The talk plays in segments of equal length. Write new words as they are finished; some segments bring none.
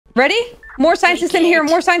Ready? More scientists in here.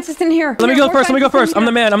 More scientists in here. Let me go first. Let me go first. I'm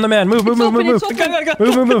the man. I'm the man. Move. Move. Move. Move. Move.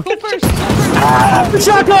 Move. Go first. Ah, the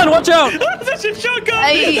shotgun. Watch out. That's a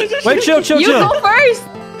shotgun. Wait. Chill. Chill. You Chill. go first.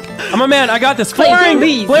 I'm a man. I got this. Flaring.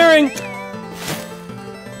 please. Flaring. Nick,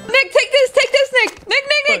 take this. Take this, Nick.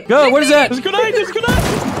 Nick. Go. What is that? There's a grenade. There's a grenade.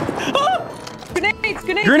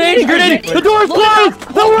 Grenades. Grenade. The door's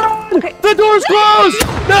closed. No run. Okay. The door's closed.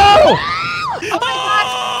 No.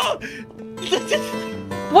 Oh!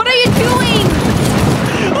 What are you doing?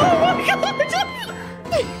 Oh my god!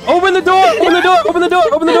 Open the door. Open the door. Open the door.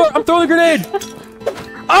 Open the door. I'm throwing the grenade.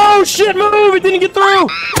 Oh shit! Move! It didn't get through.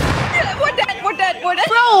 We're dead.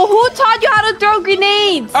 Bro, who taught you how to throw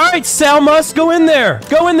grenades? All right, Salmus, go in there.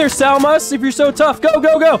 Go in there, Salmus. If you're so tough, go.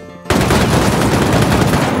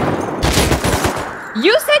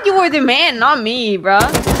 You said you were the man, not me, bro.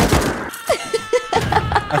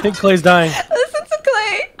 I think Clay's dying. Listen to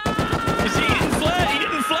Clay. He didn't flare. He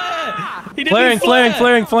didn't flare. He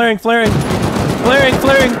didn't Flaring.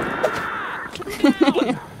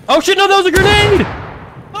 Oh shit! No, that was a grenade.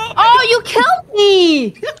 Oh, you killed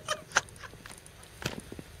me!